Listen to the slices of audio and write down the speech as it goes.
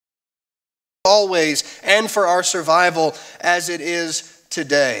always and for our survival as it is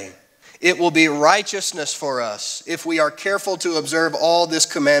today. It will be righteousness for us if we are careful to observe all this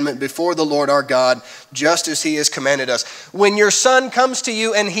commandment before the Lord our God, just as he has commanded us. When your son comes to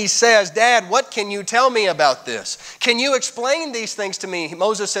you and he says, Dad, what can you tell me about this? Can you explain these things to me?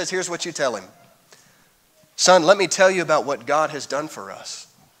 Moses says, here's what you tell him. Son, let me tell you about what God has done for us.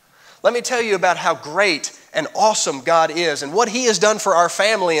 Let me tell you about how great and awesome God is and what he has done for our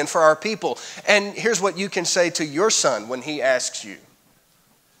family and for our people. And here's what you can say to your son when he asks you.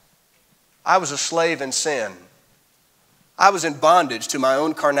 I was a slave in sin. I was in bondage to my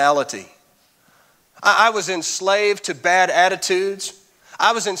own carnality. I was enslaved to bad attitudes.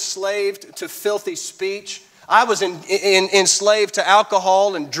 I was enslaved to filthy speech. I was enslaved to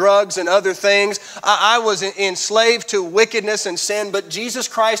alcohol and drugs and other things. I was enslaved to wickedness and sin, but Jesus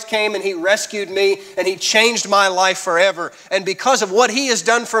Christ came and he rescued me and he changed my life forever. And because of what he has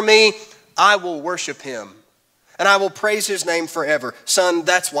done for me, I will worship him. And I will praise his name forever. Son,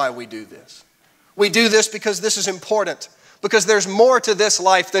 that's why we do this. We do this because this is important. Because there's more to this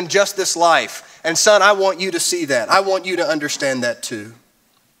life than just this life. And son, I want you to see that. I want you to understand that too.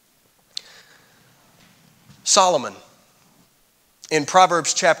 Solomon, in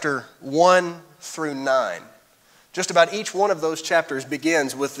Proverbs chapter 1 through 9, just about each one of those chapters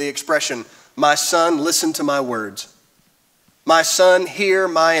begins with the expression, my son, listen to my words. My son, hear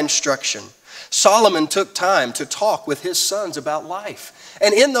my instruction. Solomon took time to talk with his sons about life.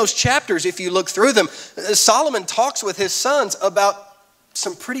 And in those chapters, if you look through them, Solomon talks with his sons about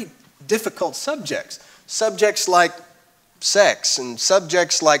some pretty difficult subjects. Subjects like sex and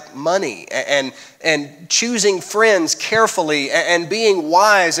subjects like money and choosing friends carefully and being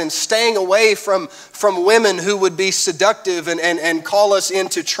wise and staying away from women who would be seductive and call us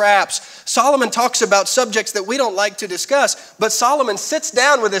into traps. Solomon talks about subjects that we don't like to discuss, but Solomon sits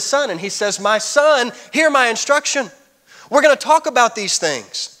down with his son and he says, my son, hear my instruction. We're going to talk about these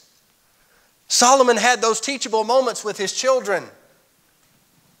things. Solomon had those teachable moments with his children.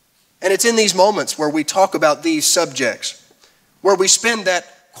 And it's in these moments where we talk about these subjects, where we spend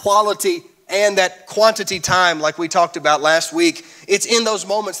that quality and that quantity time like we talked about last week. It's in those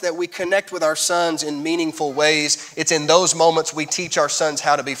moments that we connect with our sons in meaningful ways. It's in those moments we teach our sons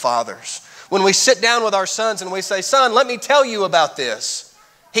how to be fathers. When we sit down with our sons and we say, son, let me tell you about this.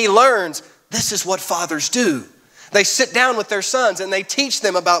 He learns this is what fathers do. They sit down with their sons and they teach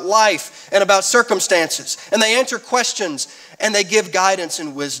them about life and about circumstances. And they answer questions and they give guidance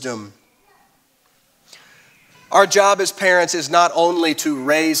and wisdom. Our job as parents is not only to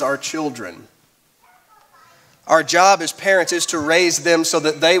raise our children. Our job as parents is to raise them so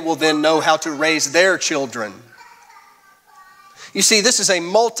that they will then know how to raise their children. You see, this is a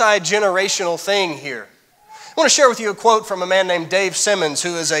multi-generational thing here. I want to share with you a quote from a man named Dave Simmons,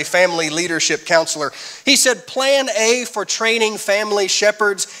 who is a family leadership counselor. He said, Plan A for training family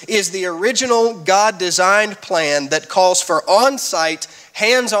shepherds is the original God-designed plan that calls for on-site,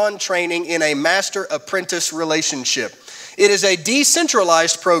 hands-on training in a master-apprentice relationship. It is a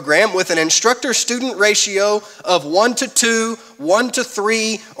decentralized program with an instructor-student ratio of 1-2,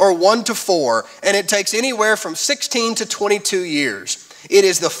 1-3, or 1-4, and it takes anywhere from 16 to 22 years. It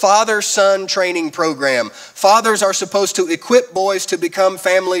is the father-son training program. Fathers are supposed to equip boys to become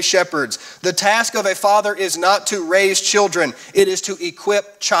family shepherds. The task of a father is not to raise children. It is to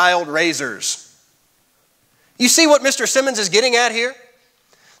equip child raisers. You see what Mr. Simmons is getting at here?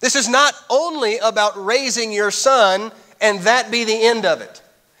 This is not only about raising your son and that be the end of it.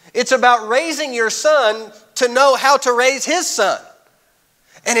 It's about raising your son to know how to raise his son.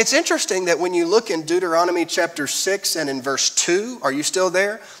 And it's interesting that when you look in Deuteronomy chapter 6 and in verse 2, are you still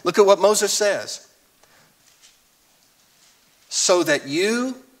there? Look at what Moses says. So that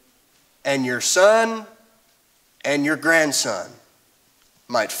you and your son and your grandson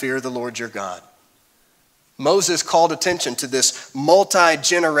might fear the Lord your God. Moses called attention to this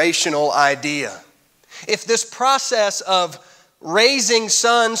multi-generational idea. If this process of raising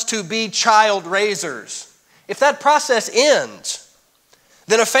sons to be child raisers, if that process ends,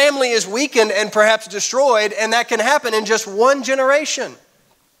 then a family is weakened and perhaps destroyed, and that can happen in just one generation.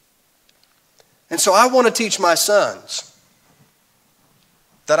 And so I want to teach my sons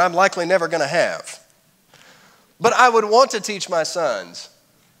that I'm likely never going to have. But I would want to teach my sons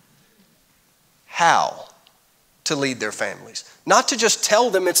how to lead their families. Not to just tell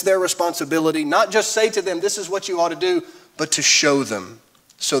them it's their responsibility, not just say to them, this is what you ought to do, but to show them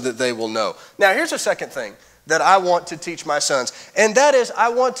so that they will know. Now, here's a second thing that I want to teach my sons, and that is I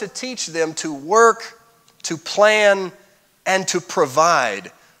want to teach them to work, to plan, and to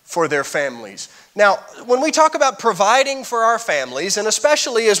provide for their families. Now, when we talk about providing for our families, and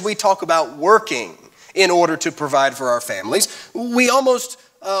especially as we talk about working in order to provide for our families, we almost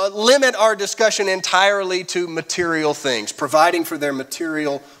limit our discussion entirely to material things, providing for their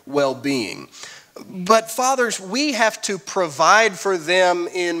material well-being. But fathers, we have to provide for them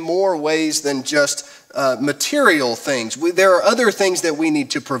in more ways than just material things. There are other things that we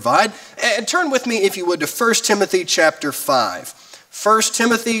need to provide. And turn with me, if you would, to 1 Timothy chapter 5. 1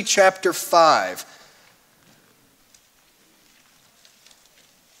 Timothy chapter 5.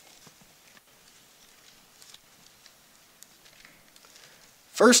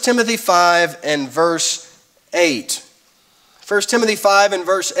 First Timothy 5 and verse 8. 1 Timothy 5 and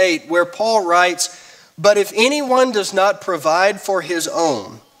verse 8, where Paul writes, "But if anyone does not provide for his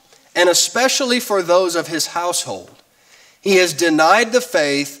own, and especially for those of his household, he has denied the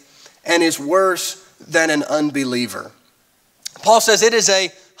faith and is worse than an unbeliever." Paul says it is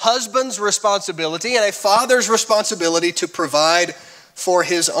a husband's responsibility and a father's responsibility to provide for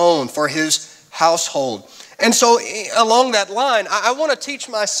his own, for his household. And so along that line, I want to teach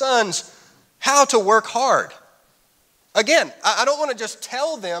my sons how to work hard. Again, I don't want to just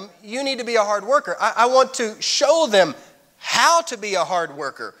tell them, you need to be a hard worker. I want to show them how to be a hard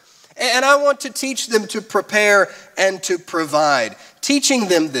worker. And I want to teach them to prepare and to provide. Teaching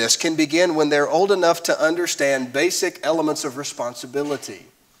them this can begin when they're old enough to understand basic elements of responsibility.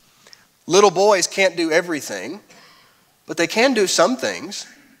 Little boys can't do everything, but they can do some things,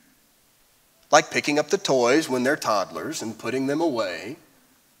 like picking up the toys when they're toddlers and putting them away.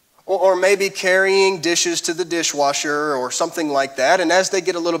 Or maybe carrying dishes to the dishwasher or something like that. And as they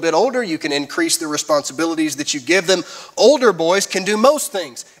get a little bit older, you can increase the responsibilities that you give them. Older boys can do most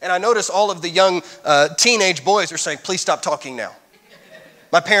things. And I notice all of the young teenage boys are saying, please stop talking now.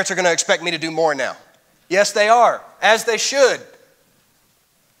 My parents are going to expect me to do more now. Yes, they are, as they should.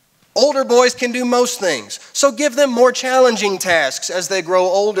 Older boys can do most things. So give them more challenging tasks as they grow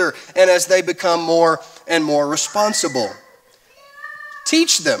older and as they become more and more responsible.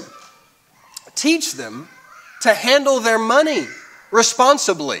 Teach them to handle their money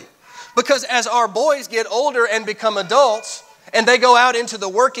responsibly. Because as our boys get older and become adults, and they go out into the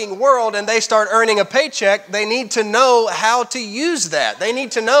working world and they start earning a paycheck, they need to know how to use that. They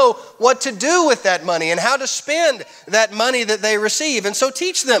need to know what to do with that money and how to spend that money that they receive. And so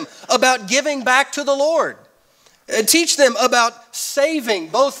teach them about giving back to the Lord. Teach them about saving,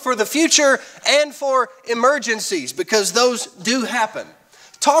 both for the future and for emergencies, because those do happen.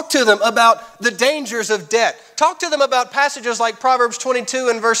 Talk to them about the dangers of debt. Talk to them about passages like Proverbs 22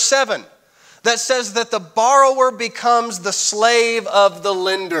 and verse 7 that says that the borrower becomes the slave of the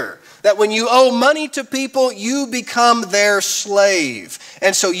lender. That when you owe money to people, you become their slave.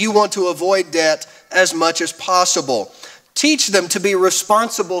 And so you want to avoid debt as much as possible. Teach them to be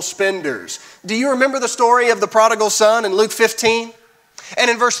responsible spenders. Do you remember the story of the prodigal son in Luke 15? And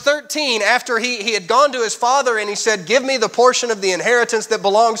in verse 13, after he had gone to his father and he said, give me the portion of the inheritance that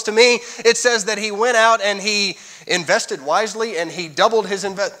belongs to me, it says that he went out and he invested wisely and he doubled his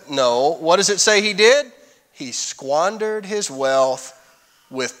investment. No, what does it say he did? He squandered his wealth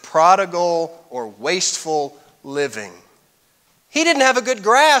with prodigal or wasteful living. He didn't have a good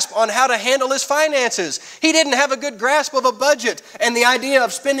grasp on how to handle his finances. He didn't have a good grasp of a budget and the idea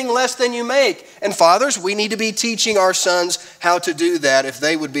of spending less than you make. And fathers, we need to be teaching our sons how to do that if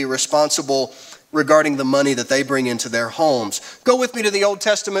they would be responsible regarding the money that they bring into their homes. Go with me to the Old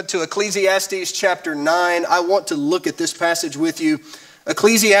Testament, to Ecclesiastes chapter 9. I want to look at this passage with you.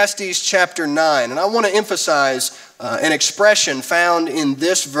 Ecclesiastes chapter 9. And I want to emphasize an expression found in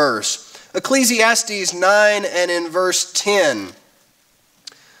this verse. Ecclesiastes 9 and in verse 10.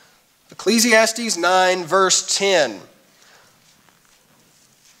 Ecclesiastes 9 verse 10.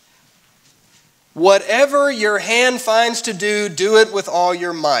 Whatever your hand finds to do, do it with all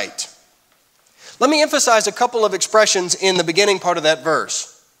your might. Let me emphasize a couple of expressions in the beginning part of that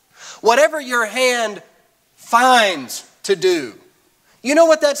verse. Whatever your hand finds to do. You know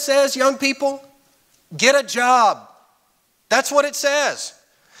what that says, young people? Get a job. That's what it says.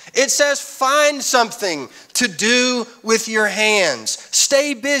 It says find something to do with your hands.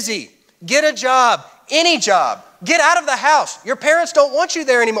 Stay busy. Get a job. Any job. Get out of the house. Your parents don't want you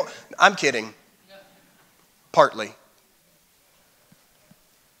there anymore. I'm kidding. Partly.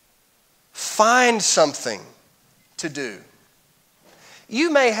 Find something to do.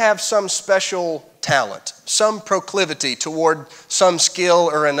 You may have some special talent, some proclivity toward some skill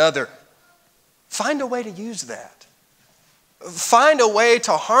or another. Find a way to use that. Find a way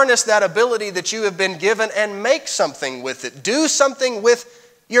to harness that ability that you have been given and make something with it. Do something with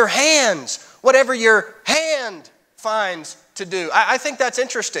your hands. Whatever your hand finds to do. I think that's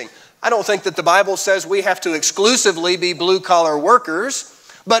interesting. I don't think that the Bible says we have to exclusively be blue-collar workers,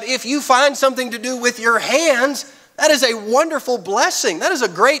 but if you find something to do with your hands, that is a wonderful blessing. That is a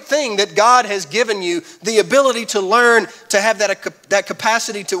great thing that God has given you, the ability to learn, to have that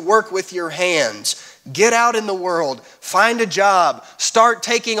capacity to work with your hands. Get out in the world, find a job, start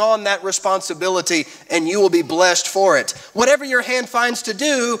taking on that responsibility, and you will be blessed for it. Whatever your hand finds to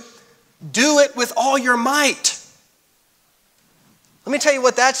do, do it with all your might. Let me tell you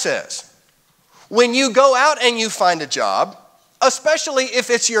what that says. When you go out and you find a job, especially if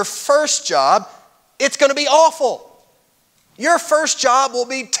it's your first job, it's going to be awful. Your first job will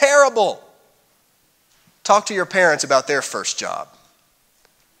be terrible. Talk to your parents about their first job.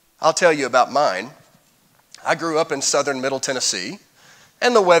 I'll tell you about mine. I grew up in southern Middle Tennessee,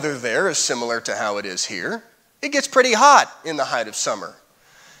 and the weather there is similar to how it is here. It gets pretty hot in the height of summer.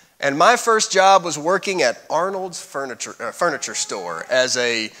 And my first job was working at Arnold's furniture store as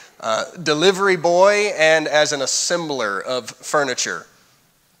a delivery boy and as an assembler of furniture.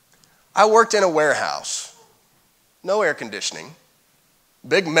 I worked in a warehouse, no air conditioning,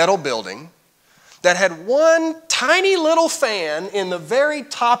 big metal building that had one tiny little fan in the very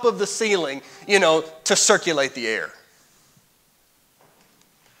top of the ceiling, to circulate the air.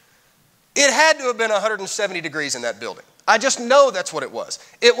 It had to have been 170 degrees in that building. I just know that's what it was.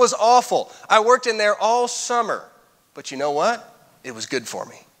 It was awful. I worked in there all summer. But you know what? It was good for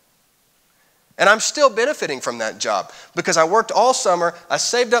me. And I'm still benefiting from that job because I worked all summer, I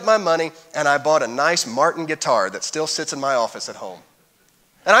saved up my money, and I bought a nice Martin guitar that still sits in my office at home.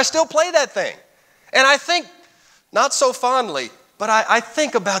 And I still play that thing. And I think, not so fondly, but I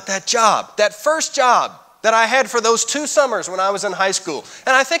think about that job, that first job that I had for those 2 summers when I was in high school.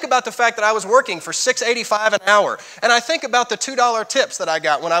 And I think about the fact that I was working for $6.85 an hour. And I think about the $2 tips that I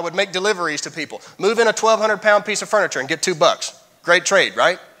got when I would make deliveries to people. Move in a 1,200-pound piece of furniture and get $2. Great trade,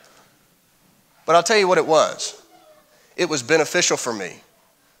 right? But I'll tell you what it was. It was beneficial for me.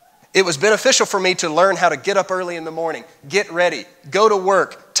 It was beneficial for me to learn how to get up early in the morning, get ready, go to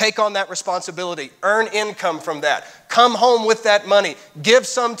work, take on that responsibility, earn income from that, come home with that money, give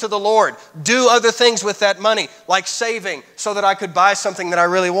some to the Lord, do other things with that money, like saving so that I could buy something that I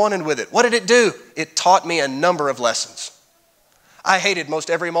really wanted with it. What did it do? It taught me a number of lessons. I hated most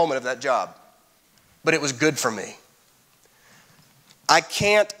every moment of that job, but it was good for me. I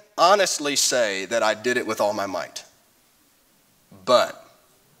can't honestly say that I did it with all my might, but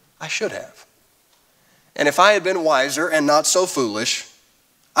I should have. And if I had been wiser and not so foolish,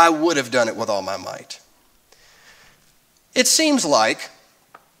 I would have done it with all my might. It seems like,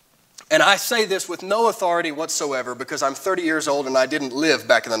 and I say this with no authority whatsoever because I'm 30 years old and I didn't live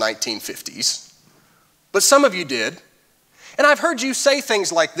back in the 1950s, but some of you did. And I've heard you say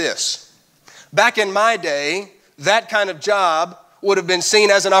things like this. Back in my day, that kind of job would have been seen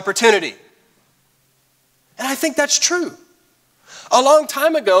as an opportunity. And I think that's true. A long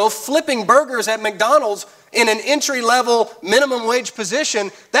time ago, flipping burgers at McDonald's in an entry-level minimum wage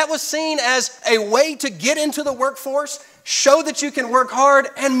position, that was seen as a way to get into the workforce, show that you can work hard,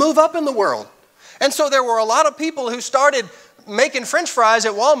 and move up in the world. And so there were a lot of people who started making French fries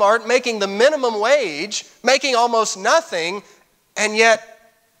at Walmart, making the minimum wage, making almost nothing, and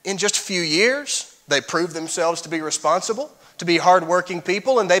yet in just a few years, they proved themselves to be responsible, to be hardworking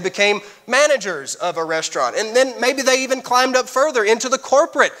people, and they became managers of a restaurant. And then maybe they even climbed up further into the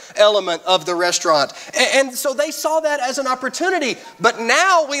corporate element of the restaurant. And so they saw that as an opportunity. But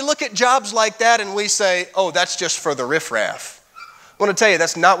now we look at jobs like that and we say, oh, that's just for the riffraff. I want to tell you,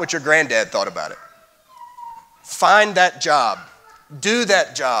 that's not what your granddad thought about it. Find that job. Do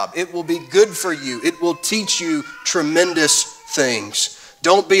that job. It will be good for you. It will teach you tremendous things.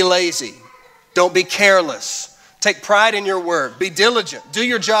 Don't be lazy. Don't be careless. Take pride in your work. Be diligent. Do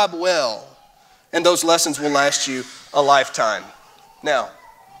your job well. And those lessons will last you a lifetime. Now,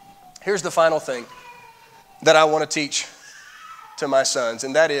 here's the final thing that I want to teach to my sons,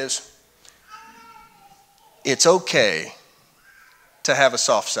 and that is, it's okay to have a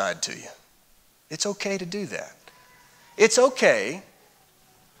soft side to you. It's okay to do that. It's okay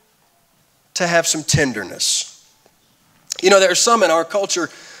to have some tenderness. You know, there are some in our culture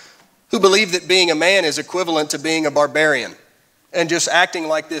who believe that being a man is equivalent to being a barbarian and just acting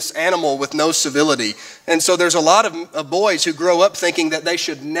like this animal with no civility. And so there's a lot of boys who grow up thinking that they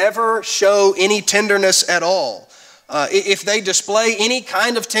should never show any tenderness at all. If they display any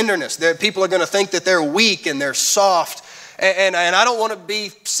kind of tenderness, people are going to think that they're weak and they're soft. And I don't want to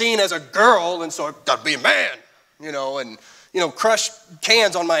be seen as a girl, and so I've got to be a man, and crush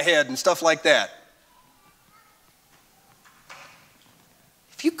cans on my head and stuff like that.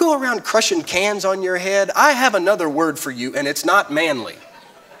 If if you go around crushing cans on your head, I have another word for you, and it's not manly.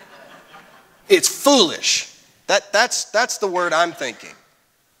 It's foolish. That's the word I'm thinking.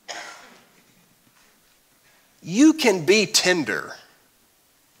 You can be tender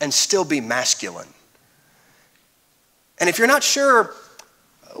and still be masculine. And if you're not sure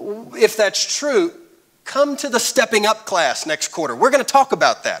if that's true, come to the Stepping Up class next quarter. We're going to talk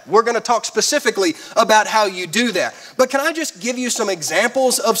about that. We're going to talk specifically about how you do that. But can I just give you some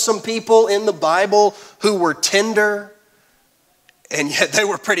examples of some people in the Bible who were tender, and yet they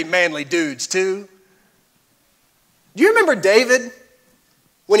were pretty manly dudes too? Do you remember David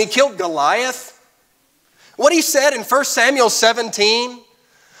when he killed Goliath? What he said in 1 Samuel 17,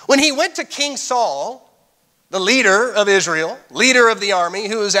 when he went to King Saul, the leader of Israel, leader of the army,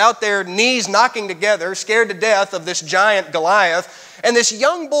 who was out there knees knocking together, scared to death of this giant Goliath. And this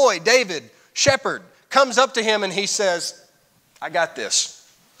young boy, David, shepherd, comes up to him and he says, I got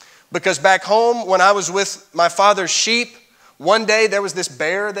this. Because back home when I was with my father's sheep, one day there was this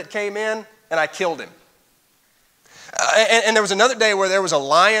bear that came in and I killed him. And there was another day where there was a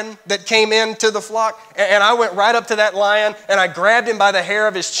lion that came into the flock, and I went right up to that lion and I grabbed him by the hair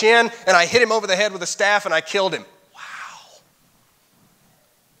of his chin and I hit him over the head with a staff and I killed him. Wow.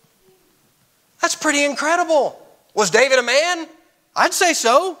 That's pretty incredible. Was David a man? I'd say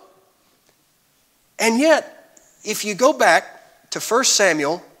so. And yet, if you go back to 1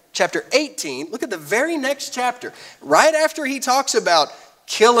 Samuel chapter 18, look at the very next chapter. Right after he talks about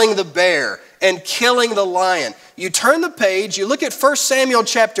killing the bear and killing the lion, you turn the page, you look at 1 Samuel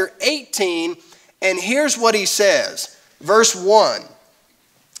chapter 18, and here's what he says. Verse 1.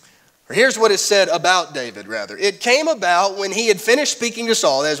 Or here's what is said about David, rather. It came about when he had finished speaking to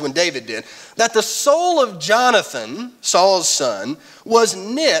Saul, as when David did, that the soul of Jonathan, Saul's son, was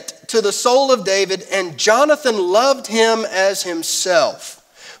knit to the soul of David, and Jonathan loved him as himself.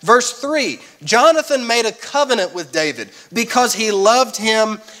 Verse 3, Jonathan made a covenant with David because he loved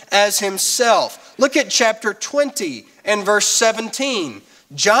him as himself. Look at chapter 20 and verse 17.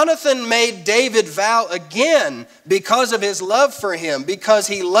 Jonathan made David vow again because of his love for him, because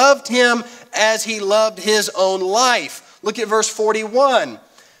he loved him as he loved his own life. Look at verse 41.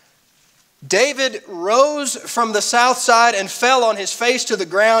 David rose from the south side and fell on his face to the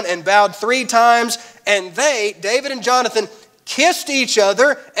ground and bowed 3 times, and they, David and Jonathan, kissed each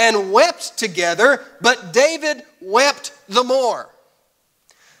other and wept together, but David wept the more.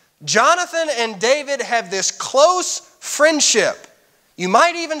 Jonathan and David have this close friendship. You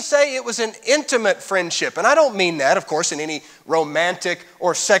might even say it was an intimate friendship. And I don't mean that, of course, in any romantic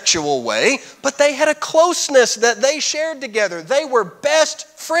or sexual way, but they had a closeness that they shared together. They were best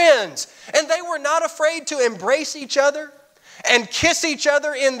friends, and they were not afraid to embrace each other and kiss each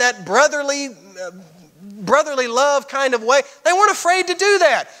other in that brotherly love kind of way. They weren't afraid to do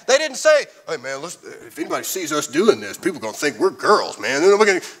that. They didn't say, hey man, if anybody sees us doing this, people are going to think we're girls, man.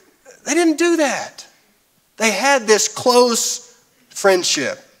 They didn't do that. They had this close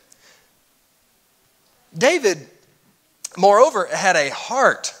friendship. David, moreover, had a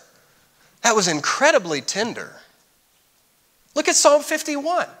heart that was incredibly tender. Look at Psalm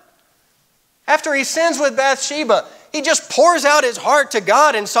 51. After he sins with Bathsheba, he just pours out his heart to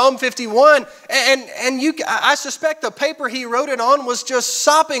God in Psalm 51. I suspect the paper he wrote it on was just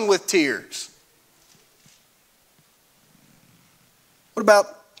sopping with tears. What about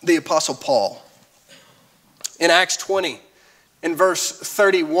the Apostle Paul? In Acts 20, in verse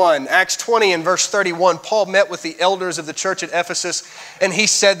 31, Acts 20 and verse 31, Paul met with the elders of the church at Ephesus, and he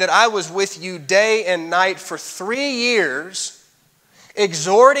said that I was with you day and night for 3 years,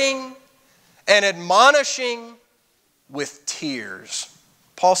 exhorting and admonishing with tears.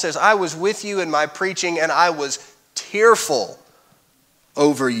 Paul says, I was with you in my preaching and I was tearful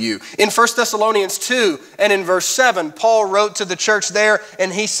over you. In 1 Thessalonians 2 and in verse 7, Paul wrote to the church there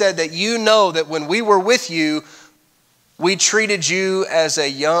and he said that you know that when we were with you, we treated you as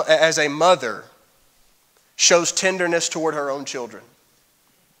a mother shows tenderness toward her own children.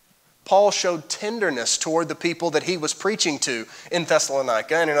 Paul showed tenderness toward the people that he was preaching to in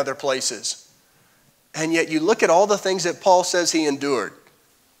Thessalonica and in other places. And yet you look at all the things that Paul says he endured.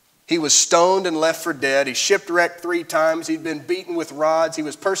 He was stoned and left for dead. He shipwrecked 3 times. He'd been beaten with rods. He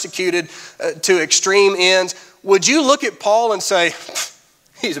was persecuted to extreme ends. Would you look at Paul and say,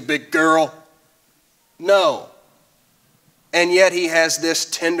 he's a big girl? No. And yet he has this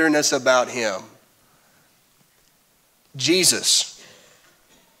tenderness about him. Jesus,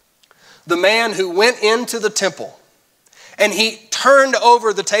 the man who went into the temple and he turned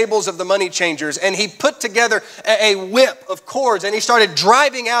over the tables of the money changers, and he put together a whip of cords, and he started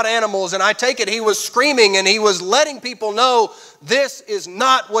driving out animals. And I take it he was screaming, and he was letting people know, this is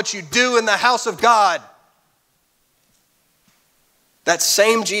not what you do in the house of God. That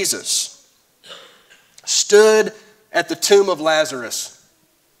same Jesus stood at the tomb of Lazarus,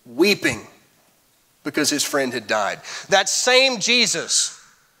 weeping because his friend had died. That same Jesus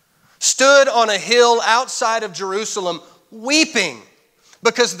stood on a hill outside of Jerusalem, weeping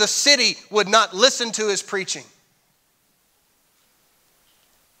because the city would not listen to his preaching.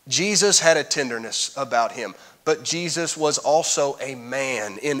 Jesus had a tenderness about him, but Jesus was also a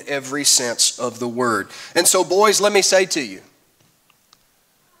man in every sense of the word. And so, boys, let me say to you,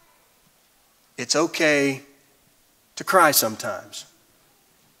 it's okay to cry sometimes.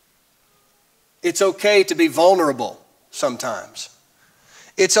 It's okay to be vulnerable sometimes.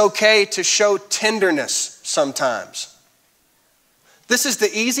 It's okay to show tenderness sometimes. This is the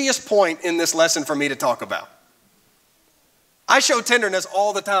easiest point in this lesson for me to talk about. I show tenderness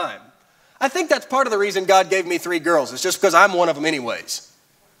all the time. I think that's part of the reason God gave me 3 girls. It's just because I'm one of them anyways.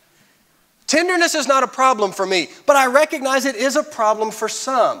 Tenderness is not a problem for me, but I recognize it is a problem for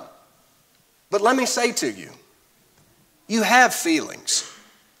some. But let me say to you, you have feelings.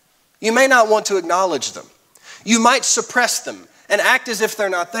 You may not want to acknowledge them. You might suppress them and act as if they're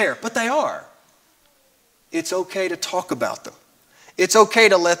not there, but they are. It's okay to talk about them. It's okay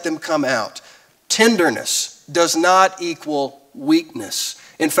to let them come out. Tenderness does not equal weakness.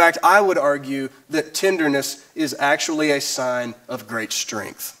 In fact, I would argue that tenderness is actually a sign of great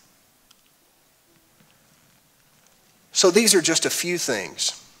strength. So these are just a few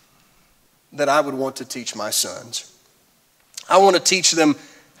things that I would want to teach my sons. I want to teach them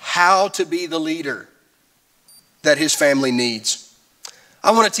how to be the leader that his family needs.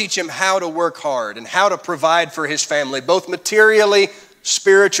 I want to teach him how to work hard and how to provide for his family, both materially,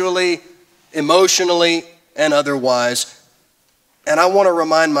 spiritually, emotionally, and otherwise. And I want to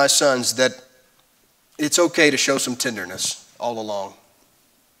remind my sons that it's okay to show some tenderness all along.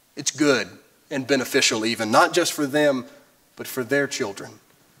 It's good and beneficial even, not just for them, but for their children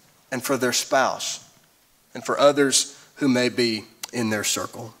and for their spouse and for others who may be in their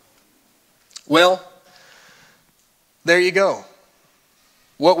circle. Well, there you go.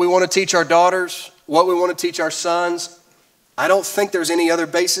 What we want to teach our daughters, what we want to teach our sons, I don't think there's any other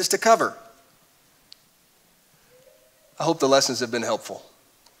basis to cover. I hope the lessons have been helpful.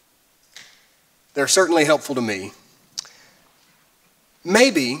 They're certainly helpful to me.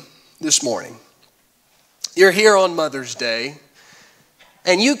 Maybe this morning, you're here on Mother's Day,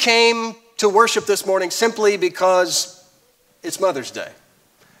 and you came to worship this morning simply because it's Mother's Day.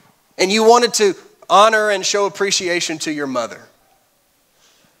 And you wanted to honor and show appreciation to your mother.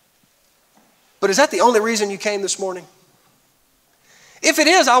 But is that the only reason you came this morning? If it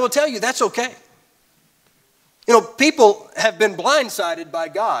is, I will tell you that's okay. You know, people have been blindsided by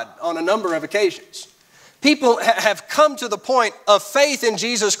God on a number of occasions. People have come to the point of faith in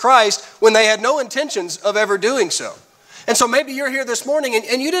Jesus Christ when they had no intentions of ever doing so. And so maybe you're here this morning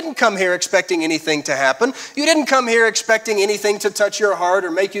and you didn't come here expecting anything to happen. You didn't come here expecting anything to touch your heart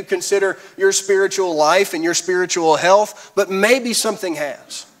or make you consider your spiritual life and your spiritual health, but maybe something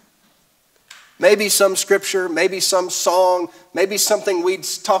has. Maybe some scripture, maybe some song, maybe something we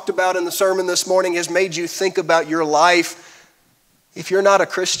talked about in the sermon this morning has made you think about your life. If you're not a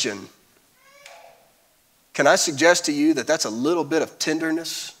Christian, can I suggest to you that that's a little bit of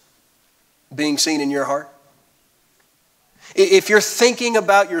tenderness being seen in your heart? If you're thinking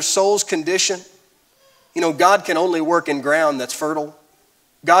about your soul's condition, you know, God can only work in ground that's fertile.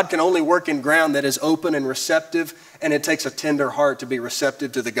 God can only work in ground that is open and receptive, and it takes a tender heart to be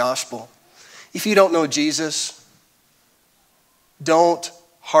receptive to the gospel. If you don't know Jesus, don't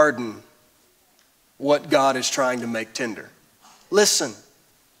harden what God is trying to make tender. Listen.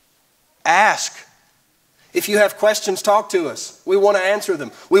 Ask. If you have questions, talk to us. We want to answer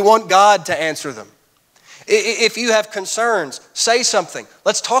them. We want God to answer them. If you have concerns, say something.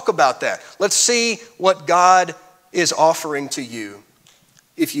 Let's talk about that. Let's see what God is offering to you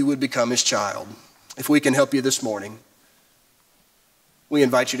if you would become his child. If we can help you this morning, we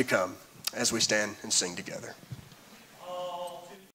invite you to come as we stand and sing together.